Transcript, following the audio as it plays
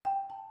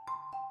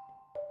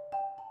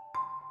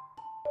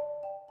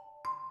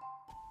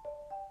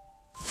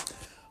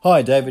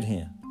Hi, David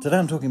here. Today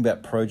I'm talking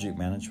about project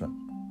management.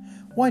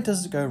 Why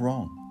does it go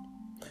wrong?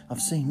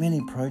 I've seen many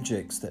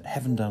projects that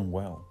haven't done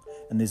well,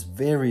 and there's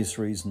various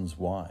reasons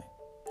why.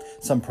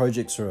 Some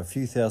projects are a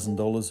few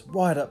 $1,000s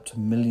right up to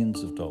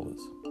millions of dollars.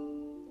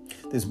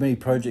 There's many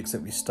projects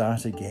that we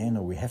start again,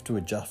 or we have to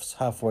adjust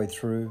halfway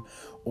through,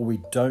 or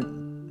we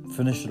don't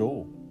finish at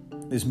all.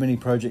 There's many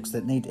projects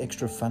that need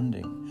extra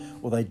funding,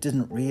 or they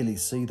didn't really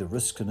see the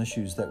risks and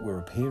issues that were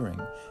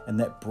appearing, and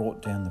that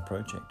brought down the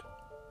project.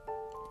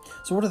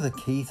 So what are the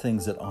key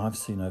things that I've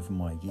seen over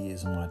my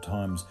years and my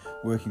times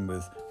working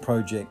with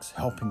projects,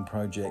 helping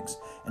projects,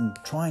 and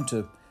trying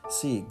to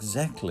see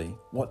exactly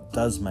what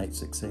does make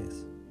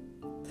success?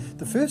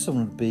 The first one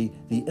would be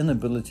the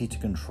inability to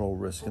control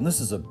risk, and this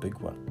is a big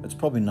one. It's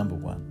probably number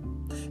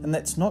one. And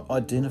that's not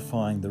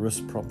identifying the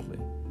risk properly,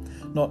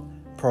 not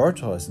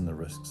prioritizing the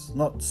risks,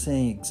 not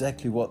seeing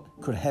exactly what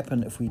could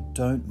happen if we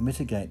don't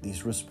mitigate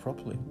these risks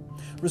properly.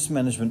 Risk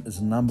management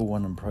is number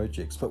one in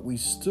projects, but we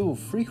still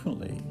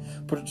frequently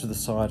put it to the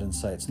side and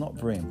say it's not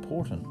very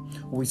important.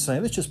 Or we say,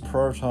 let's just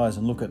prioritize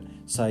and look at,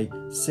 say,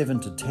 7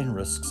 to 10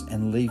 risks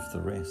and leave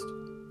the rest.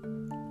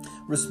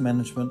 Risk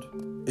management,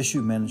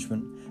 issue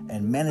management,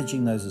 and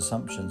managing those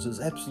assumptions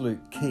is absolute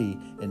key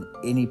in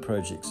any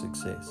project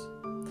success.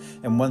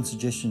 And one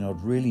suggestion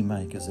I'd really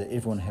make is that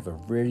everyone have a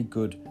really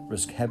good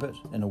risk habit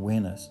and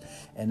awareness,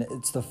 and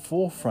it's the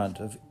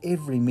forefront of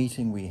every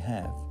meeting we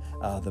have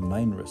are the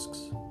main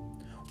risks.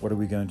 What are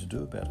we going to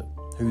do about it?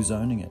 Who's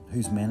owning it?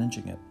 Who's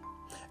managing it?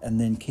 And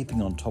then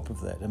keeping on top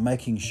of that and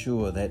making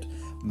sure that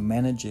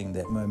managing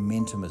that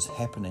momentum is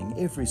happening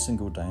every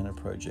single day in a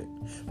project,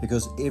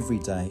 because every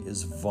day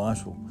is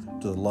vital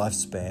to the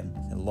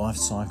lifespan and life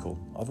cycle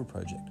of a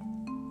project.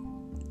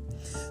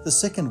 The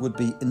second would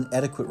be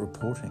inadequate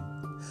reporting.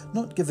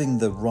 Not giving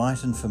the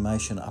right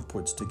information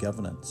upwards to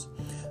governance,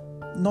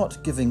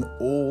 not giving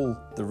all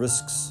the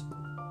risks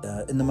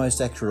in the most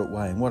accurate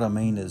way. And what I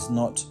mean is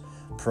not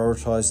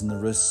prioritizing the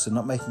risks and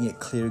not making it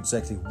clear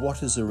exactly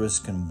what is a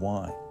risk and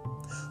why.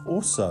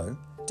 Also,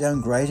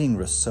 downgrading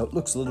risks so it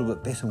looks a little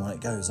bit better when it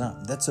goes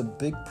up. That's a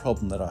big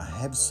problem that I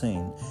have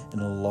seen in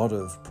a lot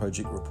of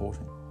project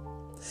reporting.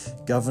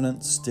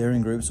 Governance,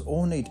 steering groups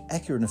all need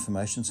accurate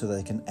information so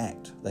they can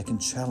act, they can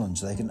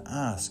challenge, they can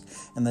ask,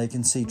 and they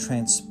can see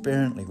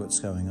transparently what's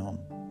going on.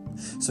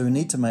 So we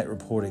need to make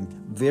reporting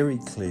very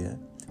clear.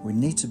 We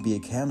need to be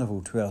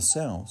accountable to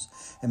ourselves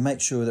and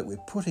make sure that we're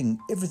putting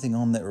everything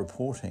on that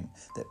reporting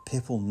that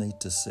people need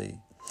to see.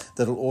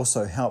 That'll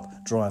also help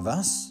drive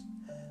us,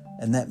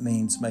 and that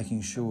means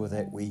making sure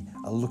that we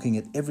are looking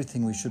at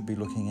everything we should be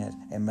looking at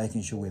and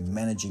making sure we're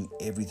managing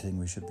everything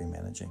we should be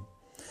managing.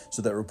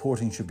 So that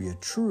reporting should be a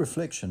true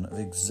reflection of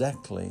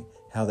exactly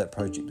how that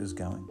project is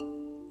going.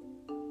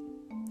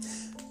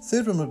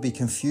 Third one would be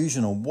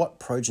confusion on what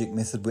project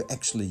method we're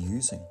actually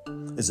using.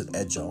 Is it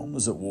Agile?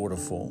 Is it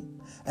Waterfall?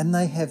 And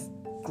they have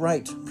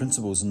great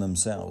principles in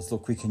themselves.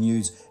 Look, we can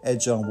use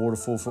Agile and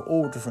Waterfall for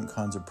all different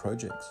kinds of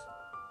projects.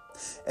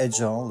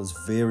 Agile is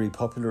very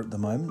popular at the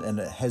moment, and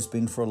it has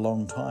been for a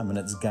long time, and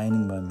it's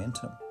gaining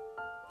momentum.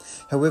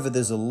 However,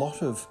 there's a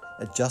lot of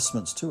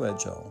adjustments to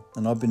Agile,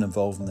 and I've been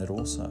involved in that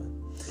also.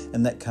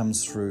 And that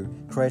comes through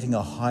creating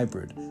a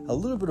hybrid, a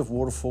little bit of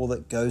Waterfall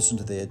that goes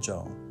into the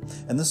Agile.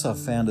 And this I've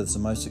found is the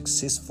most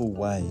successful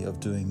way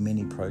of doing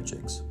many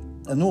projects.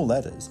 And all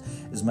that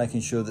is making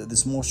sure that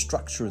there's more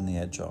structure in the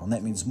Agile, and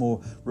that means more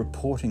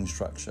reporting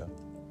structure.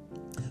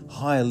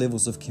 Higher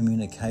levels of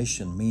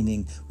communication,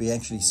 meaning we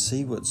actually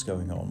see what's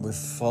going on. We're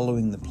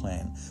following the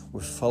plan,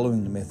 we're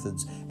following the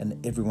methods,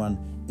 and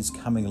everyone is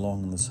coming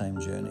along on the same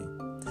journey.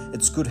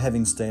 It's good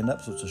having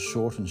stand-ups, which are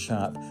short and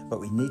sharp, but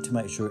we need to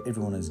make sure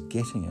everyone is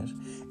getting it.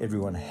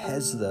 Everyone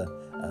has the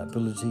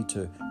ability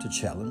to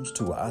challenge,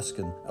 to ask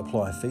and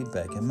apply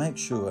feedback, and make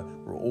sure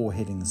we're all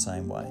heading the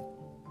same way.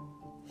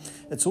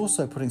 It's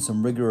also putting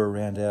some rigor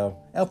around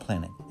our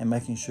planning and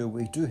making sure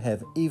we do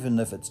have, even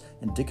if it's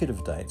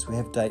indicative dates, we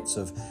have dates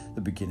of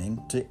the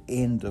beginning to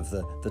end of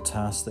the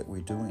task that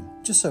we're doing,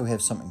 just so we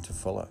have something to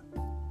follow.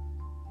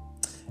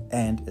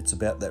 And it's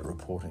about that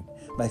reporting,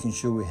 making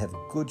sure we have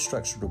good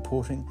structured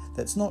reporting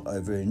that's not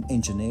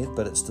over-engineered,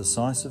 but it's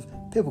decisive.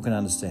 People can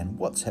understand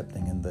what's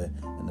happening in the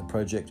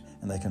project,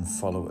 and they can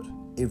follow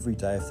it every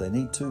day if they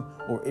need to,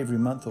 or every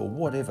month, or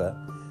whatever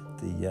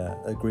the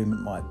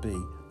agreement might be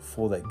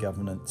for that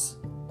governance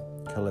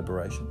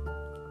collaboration.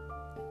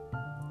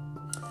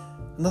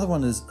 Another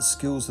one is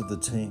skills of the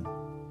team.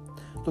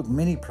 Look,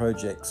 many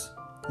projects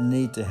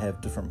need to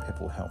have different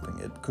people helping.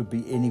 It could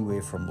be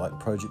anywhere from like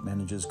project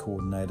managers,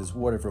 coordinators,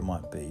 whatever it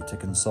might be, to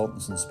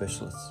consultants and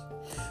specialists.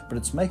 But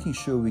it's making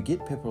sure we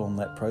get people on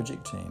that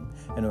project team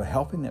and who are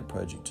helping that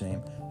project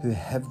team who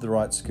have the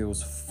right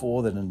skills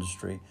for that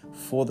industry,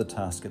 for the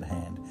task at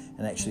hand,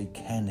 and actually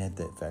can add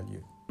that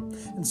value.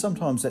 And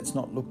sometimes that's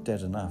not looked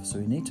at enough, so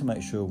we need to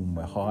make sure when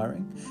we're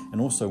hiring and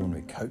also when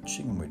we're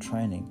coaching and we're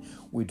training,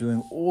 we're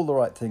doing all the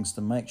right things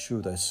to make sure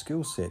those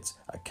skill sets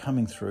are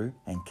coming through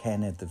and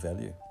can add the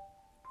value.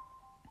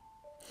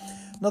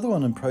 Another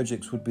one in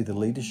projects would be the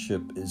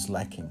leadership is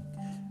lacking.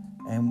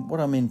 And what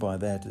I mean by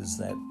that is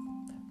that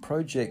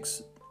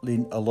projects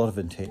need a lot of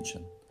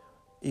intention.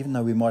 Even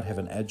though we might have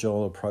an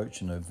agile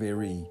approach and a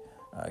very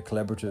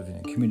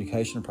collaborative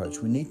communication approach,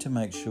 we need to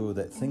make sure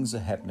that things are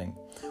happening.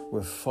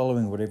 We're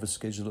following whatever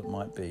schedule it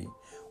might be.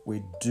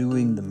 We're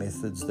doing the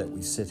methods that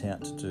we set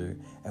out to do,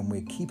 and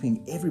we're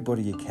keeping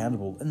everybody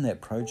accountable in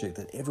that project,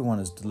 that everyone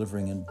is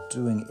delivering and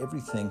doing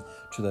everything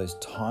to those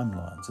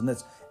timelines. And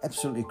that's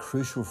absolutely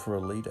crucial for a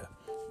leader,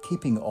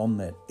 keeping on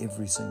that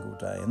every single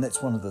day. And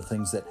that's one of the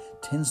things that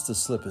tends to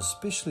slip,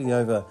 especially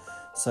over,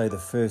 say, the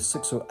first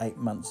 6 or 8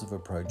 months of a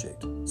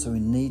project. So we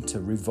need to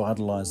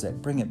revitalise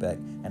that, bring it back,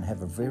 and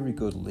have a very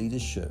good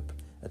leadership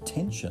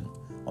attention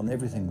on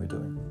everything we're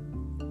doing.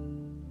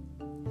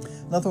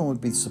 Another one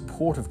would be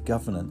supportive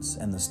governance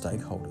and the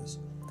stakeholders.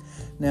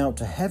 Now,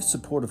 to have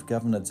supportive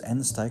governance and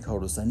the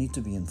stakeholders, they need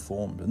to be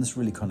informed. And this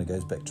really kind of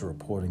goes back to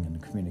reporting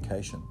and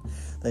communication.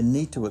 They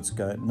need to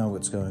know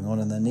what's going on,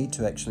 and they need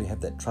to actually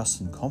have that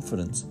trust and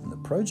confidence in the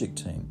project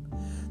team,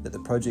 that the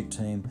project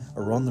team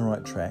are on the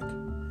right track,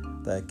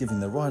 they're giving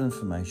the right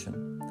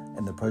information,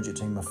 and the project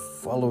team are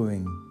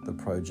following the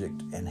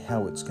project and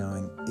how it's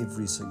going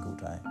every single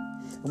day.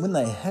 And when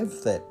they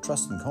have that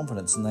trust and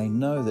confidence and they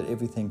know that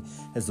everything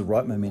has the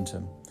right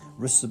momentum,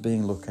 risks are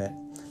being looked at,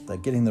 they're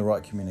getting the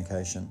right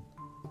communication,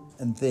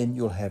 and then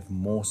you'll have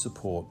more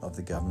support of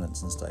the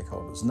governance and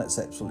stakeholders. And that's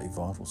absolutely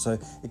vital. So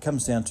it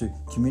comes down to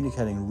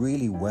communicating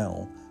really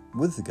well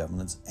with the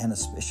governance and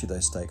especially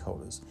those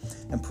stakeholders,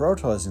 and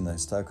prioritising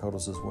those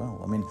stakeholders as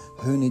well. I mean,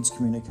 who needs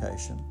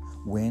communication?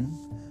 When?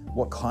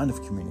 What kind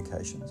of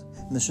communications?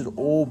 And this should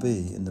all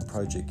be in the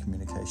project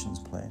communications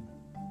plan.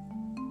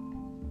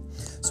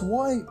 So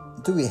why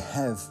do we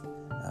have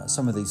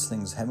some of these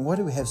things happen? Why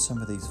do we have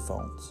some of these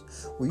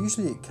faults? Well,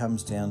 usually it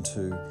comes down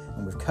to,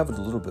 and we've covered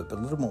a little bit, but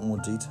a little bit more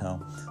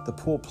detail, the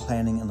poor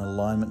planning and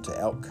alignment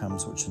to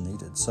outcomes which are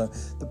needed. So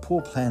the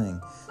poor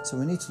planning, so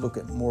we need to look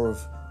at more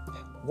of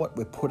what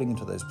we're putting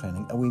into those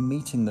planning. Are we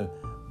meeting the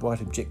right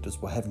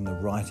objectives? We're having the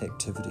right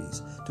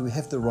activities. Do we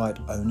have the right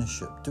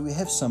ownership? Do we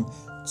have some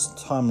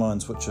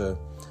timelines which are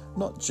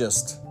not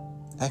just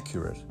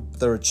accurate, but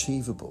they're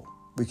achievable?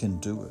 We can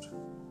do it.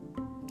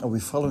 Are we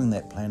following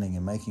that planning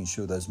and making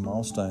sure those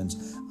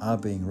milestones are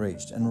being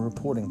reached and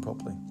reporting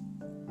properly?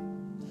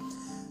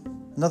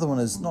 Another one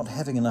is not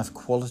having enough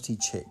quality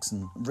checks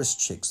and risk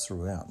checks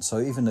throughout.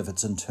 So even if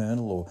it's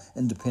internal or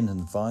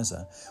independent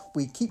advisor,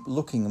 we keep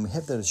looking and we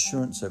have that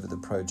assurance over the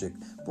project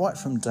right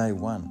from day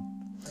one.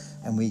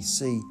 And we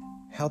see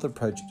how the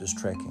project is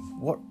tracking,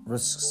 what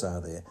risks are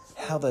there,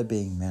 how they're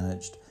being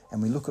managed.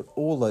 And we look at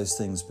all those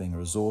things being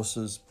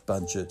resources,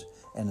 budget,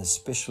 and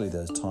especially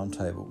those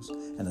timetables,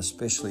 and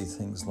especially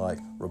things like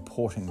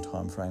reporting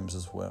timeframes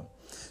as well.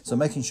 So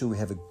making sure we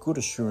have a good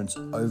assurance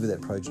over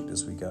that project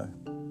as we go.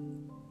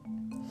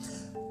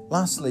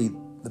 Lastly,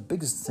 the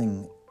biggest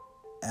thing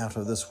out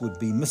of this would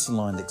be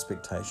misaligned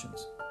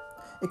expectations.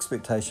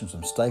 Expectations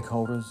from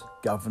stakeholders,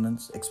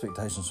 governance,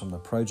 expectations from the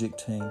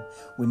project team.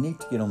 We need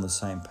to get on the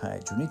same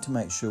page. We need to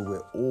make sure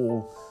we're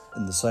all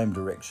in the same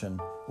direction,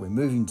 we're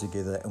moving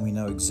together, and we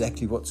know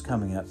exactly what's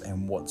coming up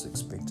and what's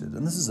expected.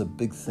 And this is a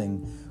big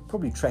thing,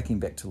 probably tracking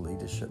back to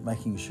leadership,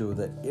 making sure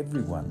that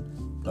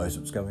everyone knows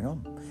what's going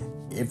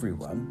on.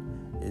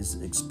 Everyone is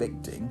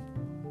expecting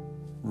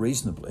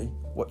reasonably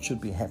what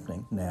should be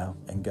happening now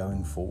and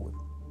going forward.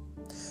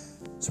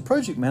 So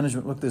project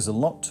management, look, there's a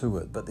lot to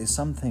it, but there's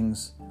some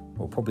things,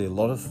 well, probably a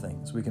lot of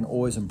things we can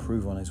always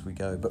improve on as we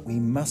go, but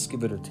we must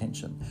give it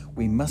attention.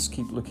 We must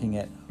keep looking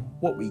at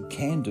what we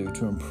can do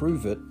to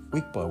improve it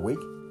week by week,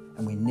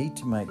 and we need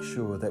to make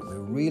sure that we're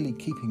really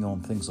keeping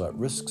on things like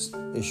risks,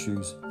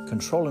 issues,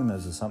 controlling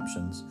those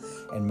assumptions,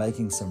 and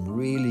making some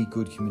really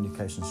good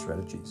communication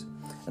strategies.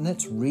 And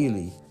that's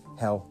really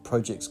how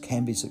projects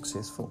can be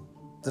successful.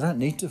 They don't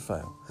need to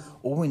fail.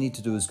 All we need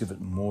to do is give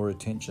it more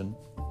attention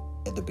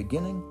at the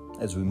beginning,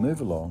 as we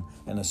move along,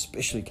 and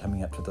especially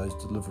coming up to those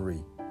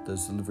delivery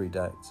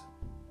dates.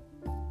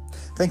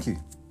 Thank you,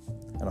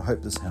 and I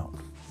hope this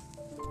helped.